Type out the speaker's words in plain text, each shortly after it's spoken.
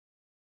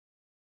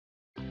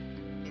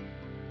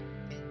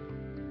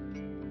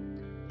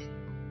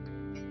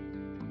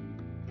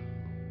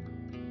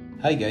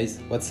Hi guys,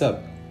 what's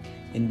up?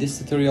 In this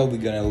tutorial we're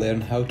gonna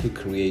learn how to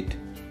create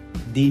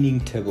dining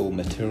table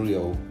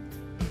material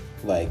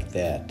like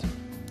that.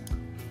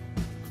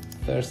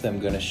 First I'm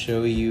gonna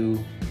show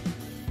you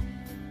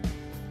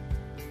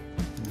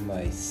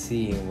my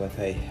scene, what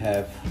I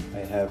have. I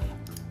have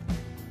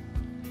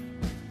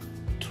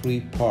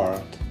three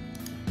parts.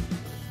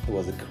 It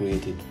was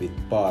created with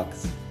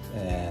box,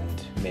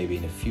 and maybe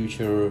in the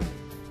future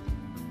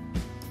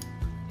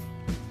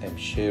I'm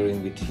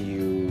sharing with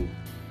you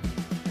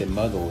the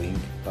modeling,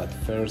 but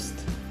first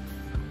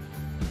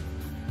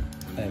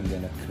I'm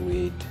gonna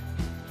create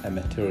a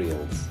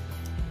materials.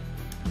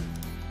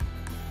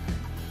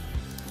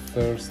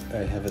 First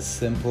I have a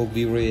simple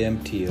VRay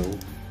MTL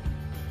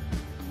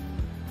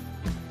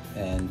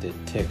and the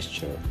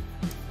texture.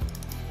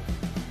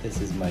 This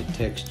is my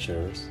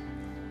textures.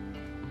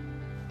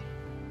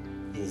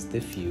 This is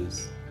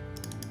diffuse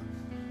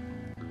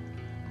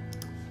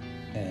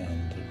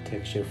and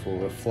texture for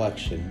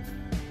reflection.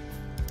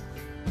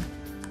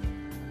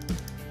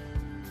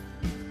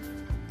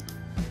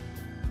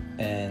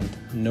 And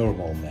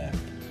normal map.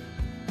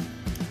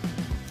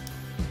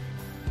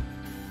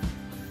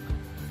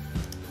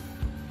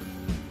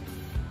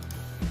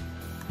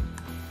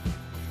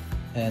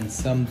 And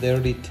some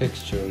dirty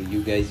texture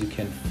you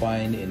can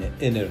find in the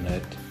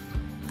internet.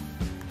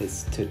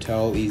 It's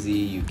total easy.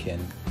 You can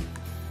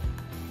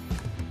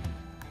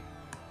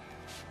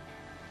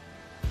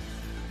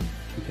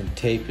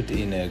type it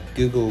in a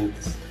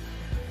Google's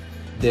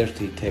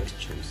dirty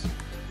textures.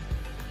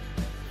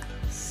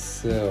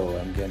 So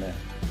I'm gonna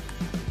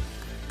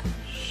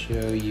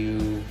show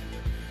you.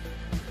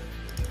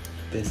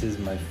 This is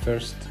my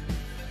first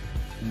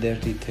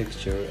dirty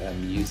texture.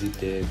 I'm using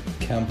the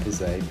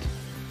composite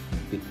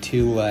with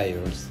 2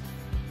 layers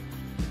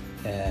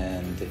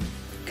and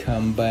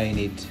combine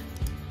it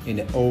in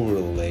the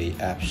overlay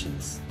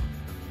options.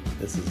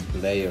 This is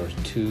layer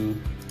 2,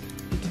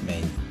 it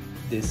means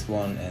this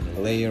one,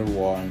 and layer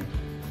 1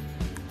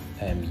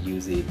 I'm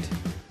using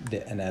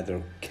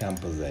another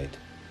composite.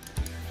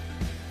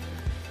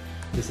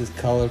 This is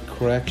color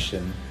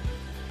correction.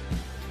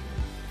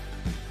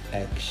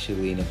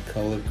 Actually in a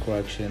color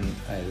correction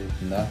I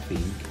did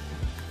nothing,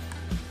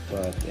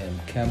 but in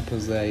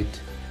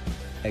composite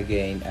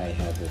again I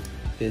have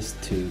these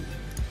 2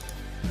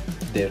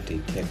 dirty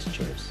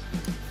textures.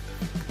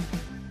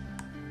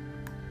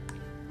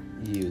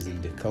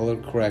 Using the color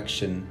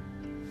correction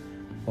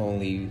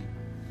only,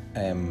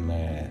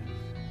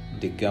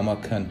 the gamma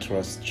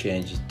contrast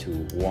changed to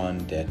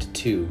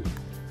 1.2.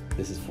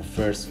 This is for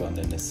first one,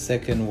 and the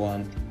second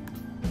one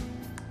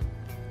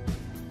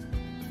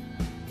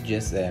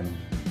just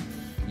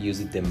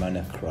using the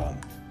monochrome.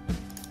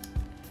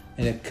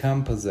 In a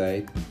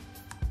composite,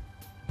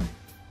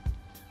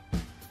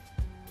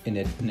 in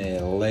a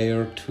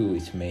layer 2,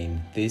 it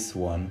means this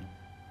one,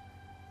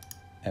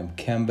 I'm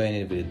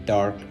combining it with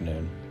darken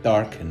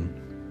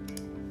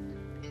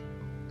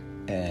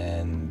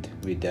and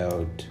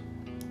without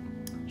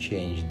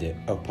change the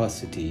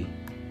opacity,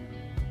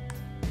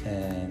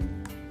 and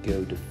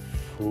go to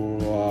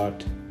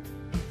forward.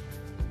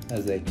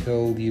 As I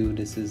told you,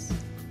 this is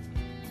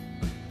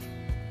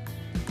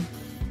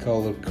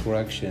color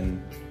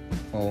correction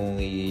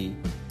only.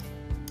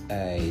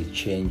 I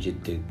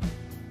changed the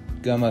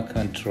gamma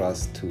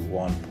contrast to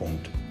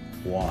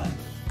 1.1,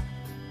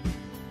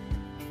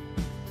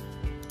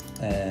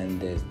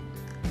 and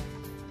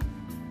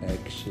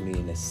actually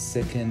in a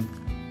second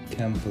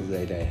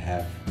composite I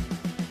have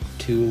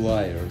 2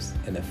 layers.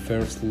 In the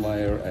first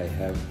layer I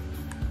have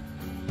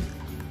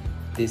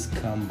this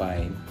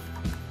combine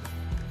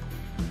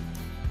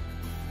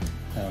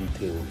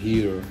until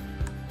here,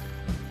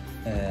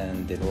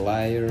 and the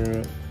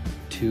layer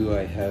 2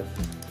 I have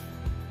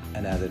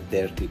another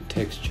dirty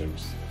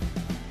textures.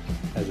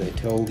 As I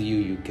told you,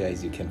 you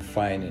can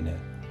find in the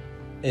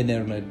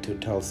internet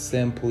total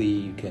simply.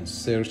 You can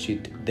search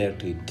it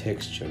dirty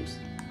textures,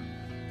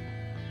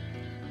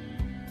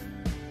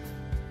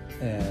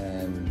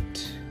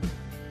 and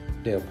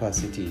the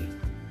opacity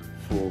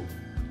for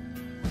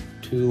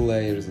 2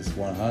 layers is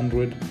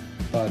 100,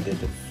 but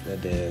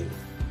the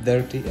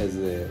dirty as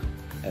a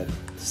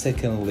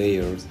second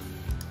layers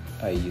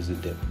I use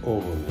the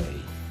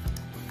overlay.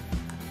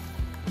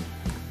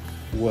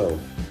 Well,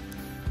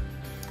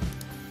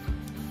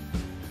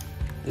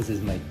 this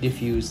is my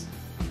diffuse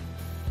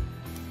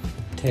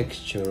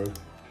texture.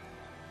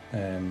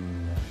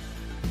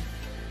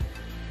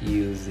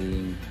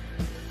 Using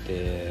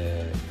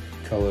the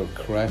color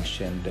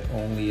correction,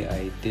 only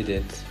I did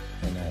it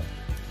in a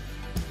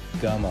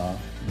gamma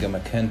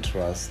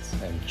contrast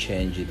and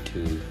change it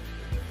to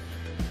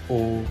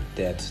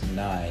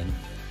 0.9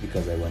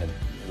 because I want it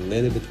a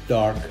little bit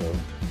darker.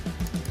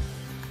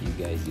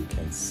 You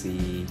can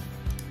see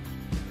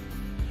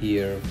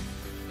here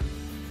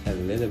a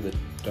little bit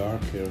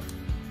darker.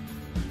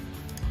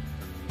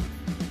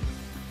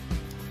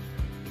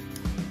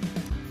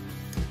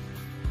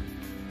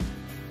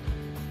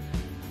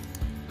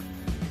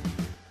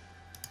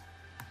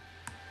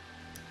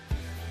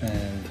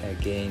 And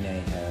again I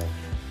have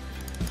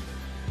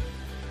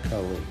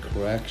color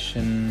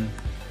correction.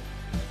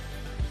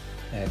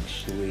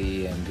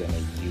 Actually, I'm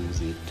gonna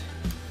use it.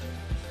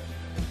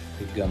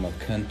 The gamma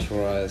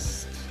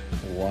contrast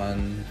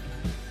 1,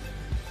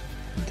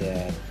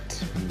 that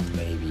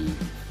maybe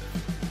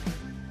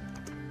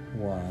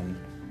 1.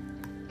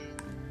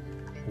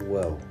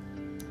 Well,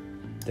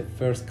 the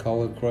first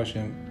color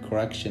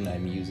correction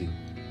I'm using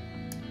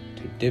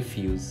to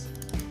diffuse.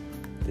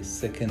 The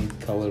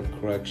second color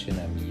correction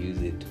I'm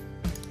using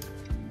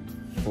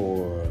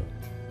for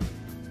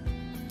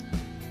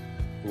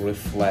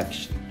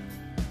reflection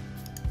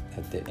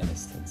at the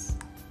instance.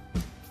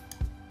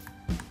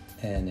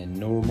 And in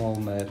normal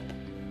map,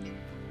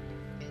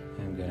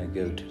 I'm gonna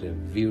go to the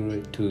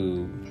VRay,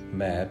 to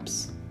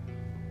maps,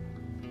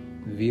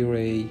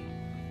 VRay,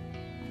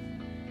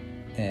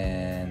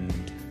 and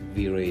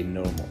VRay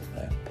normal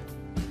map.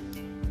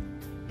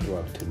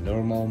 Drag to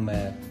normal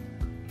map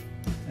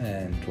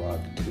and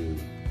drag to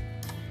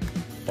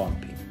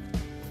bumping.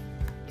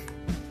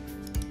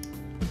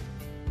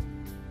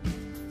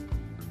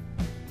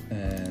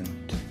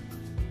 And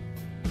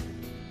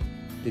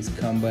this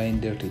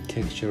combined dirty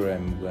texture,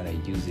 I'm gonna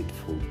use it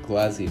for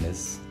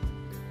glazziness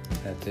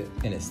at the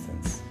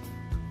instance.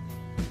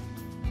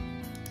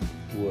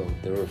 Well,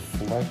 the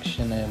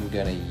reflection, I'm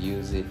gonna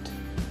use it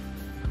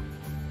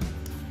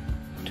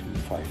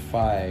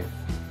 255.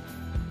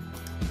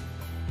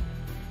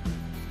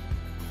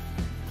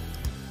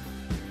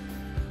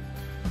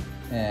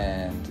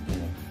 And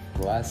in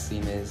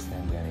glazziness,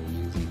 I'm gonna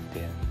use it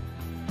then.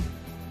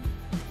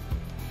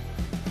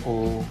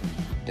 Oh,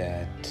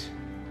 that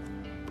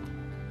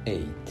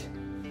 8.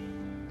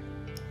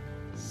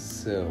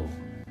 So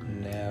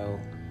now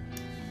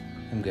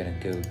I'm gonna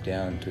go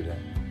down to the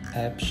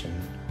option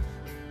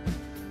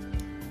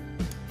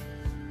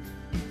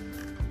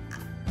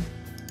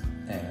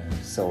and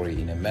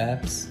in the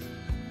maps.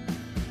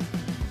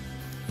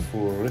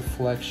 For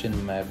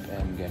reflection map,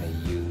 I'm gonna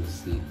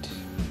use it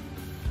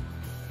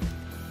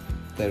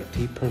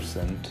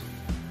 30%,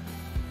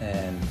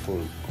 and for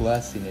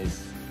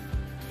glazziness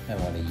I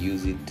want to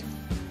use it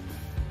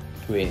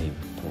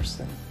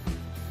 20%,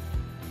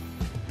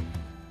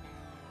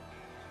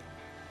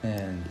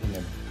 and in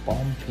a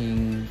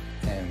bumping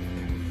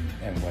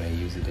I'm going to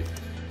use it at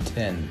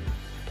 10%.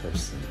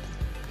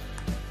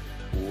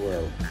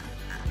 Well,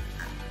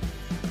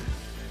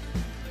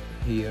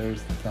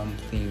 here's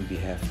something we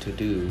have to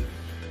do.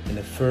 In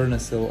the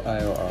furnace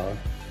IOR,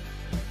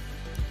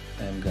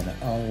 I'm gonna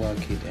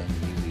unlock it and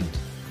use it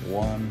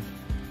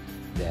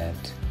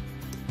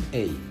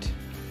 1.8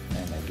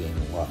 and again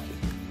lock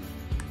it.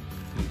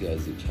 You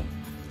guys, you can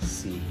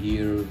see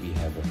here we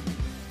have a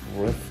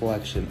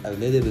reflection, a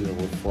little bit of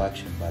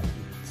reflection, but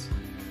it's,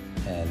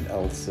 and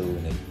also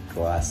in a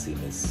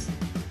glazziness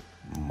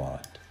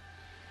mode.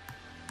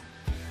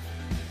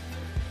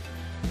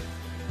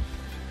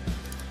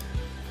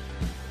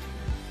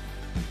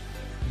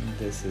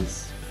 This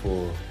is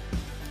for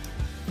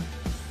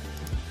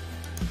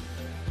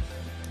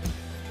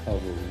our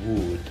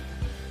wood.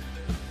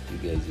 You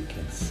guys, you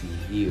can see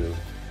here,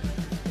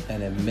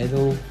 and in the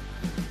middle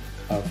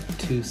of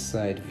two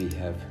sides we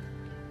have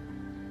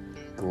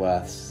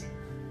glass.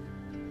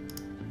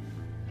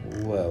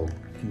 Well,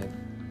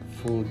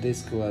 for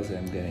this glass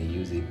I'm gonna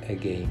use it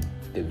again,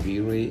 the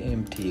VRay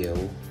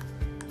MTL.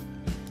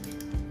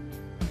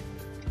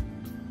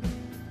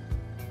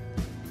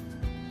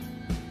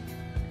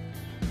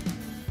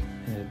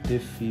 And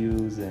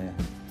diffuse and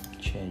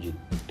change it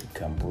to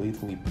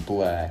completely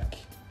black.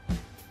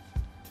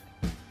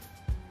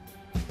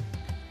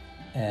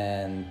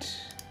 And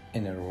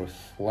in a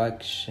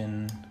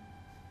reflection,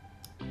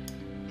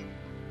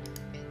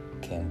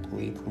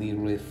 completely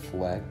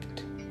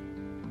reflect,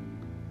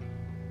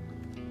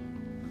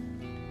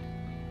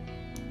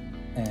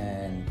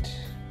 and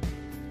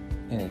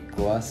in a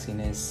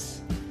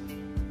glazziness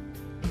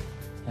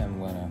I'm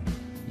gonna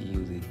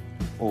use it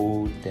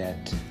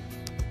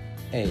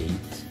 0.8,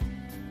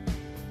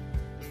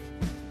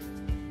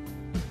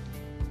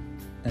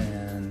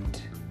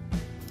 and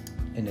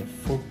in a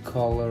full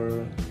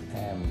color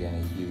I'm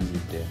gonna use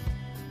the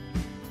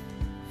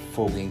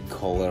fogging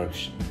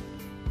collection.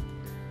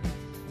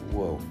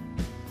 Whoa.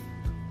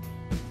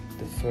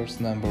 The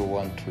first number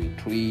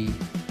 133,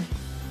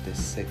 the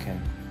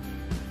second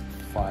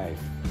 5,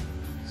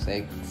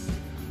 6,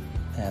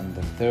 and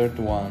the third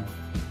one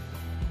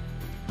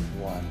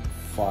 1,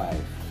 5.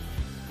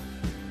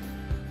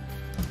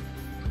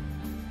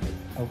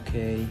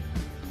 Okay.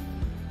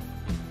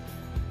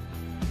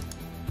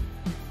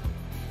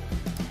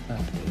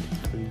 Update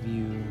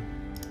preview.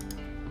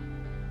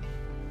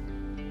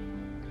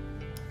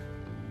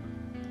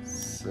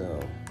 So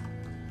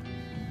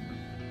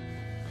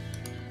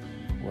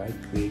right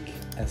click,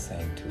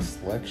 assign to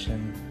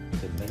selection,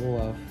 the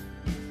middle of,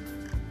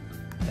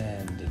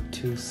 and the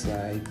two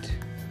side.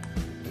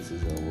 This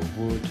is our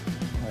wood.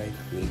 Right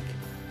click,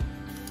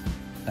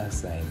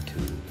 assign to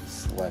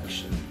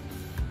selection.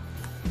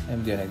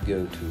 I'm gonna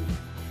go to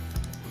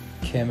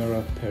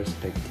camera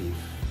perspective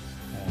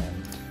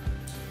and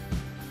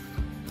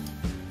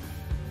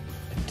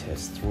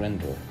test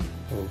render.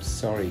 Oh,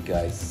 sorry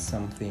guys,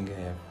 something I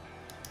have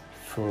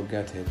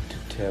forgotten to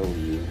tell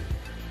you.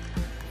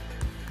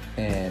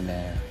 And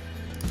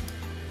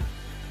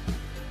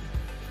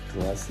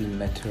glossy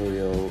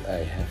material,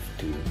 I have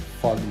to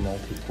fog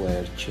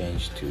multiplier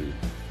change to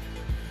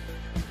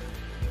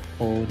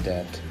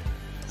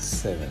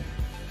 0.7.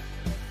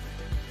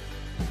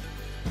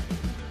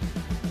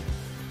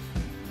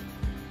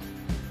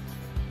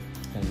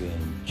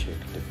 Again, check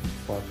the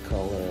fog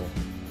color.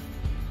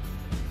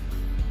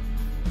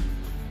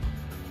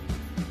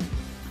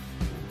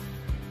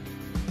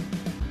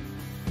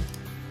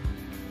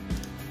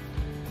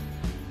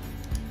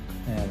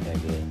 And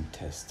again,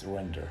 test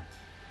render.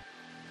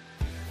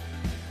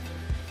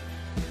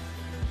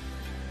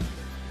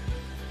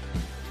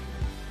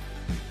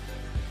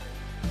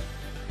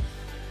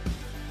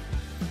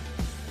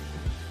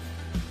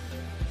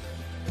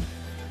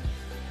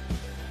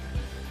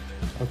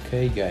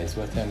 Okay guys,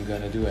 what I'm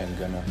gonna do, I'm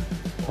gonna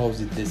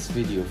pause this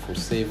video for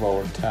save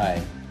our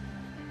time.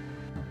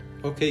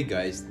 Okay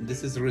guys,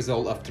 this is the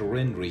result after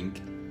rendering.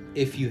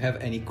 If you have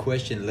any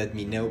question, let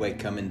me know by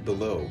comment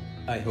below.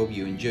 I hope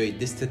you enjoyed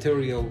this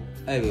tutorial.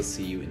 I will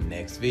see you in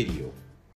next video.